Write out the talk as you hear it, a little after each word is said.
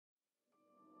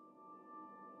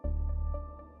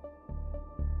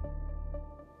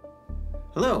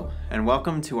Hello, and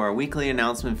welcome to our weekly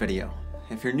announcement video.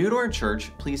 If you're new to our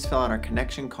church, please fill out our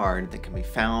connection card that can be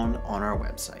found on our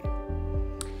website.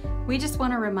 We just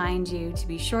want to remind you to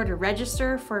be sure to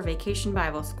register for Vacation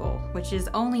Bible School, which is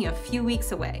only a few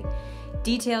weeks away.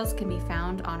 Details can be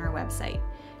found on our website,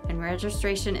 and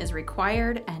registration is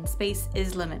required and space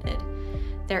is limited.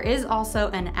 There is also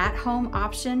an at-home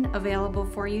option available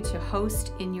for you to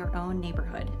host in your own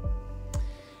neighborhood.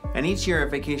 And each year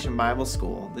at Vacation Bible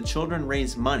School, the children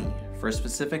raise money for a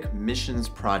specific missions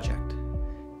project.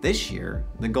 This year,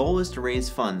 the goal is to raise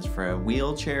funds for a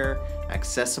wheelchair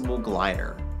accessible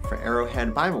glider for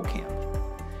Arrowhead Bible Camp.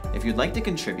 If you'd like to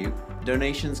contribute,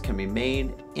 donations can be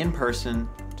made in person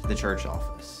to the church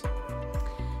office.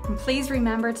 And please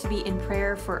remember to be in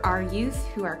prayer for our youth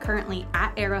who are currently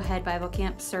at Arrowhead Bible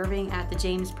Camp serving at the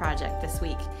James Project this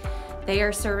week. They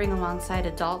are serving alongside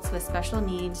adults with special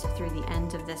needs through the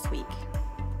end of this week.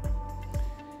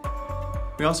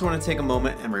 We also want to take a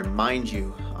moment and remind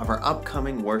you of our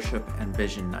upcoming Worship and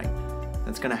Vision Night.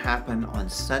 That's going to happen on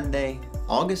Sunday,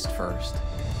 August 1st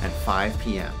at 5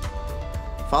 p.m.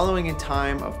 Following a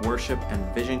time of worship and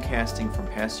vision casting from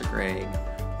Pastor Greg,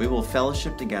 we will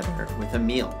fellowship together with a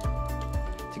meal.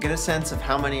 To get a sense of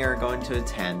how many are going to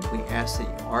attend, we ask that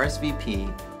you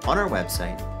RSVP on our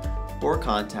website or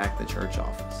contact the church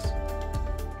office.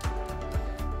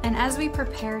 And as we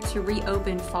prepare to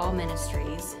reopen fall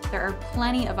ministries, there are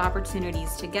plenty of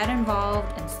opportunities to get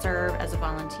involved and serve as a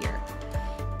volunteer.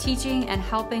 Teaching and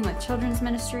helping with children's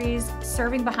ministries,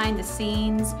 serving behind the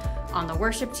scenes, on the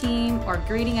worship team, or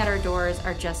greeting at our doors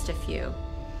are just a few.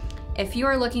 If you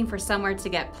are looking for somewhere to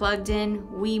get plugged in,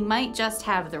 we might just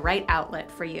have the right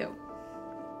outlet for you.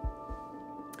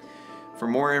 For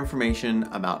more information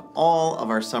about all of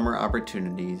our summer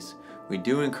opportunities, we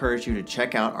do encourage you to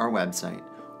check out our website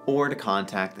or to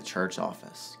contact the church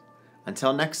office.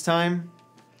 Until next time,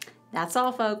 That's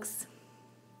all, folks.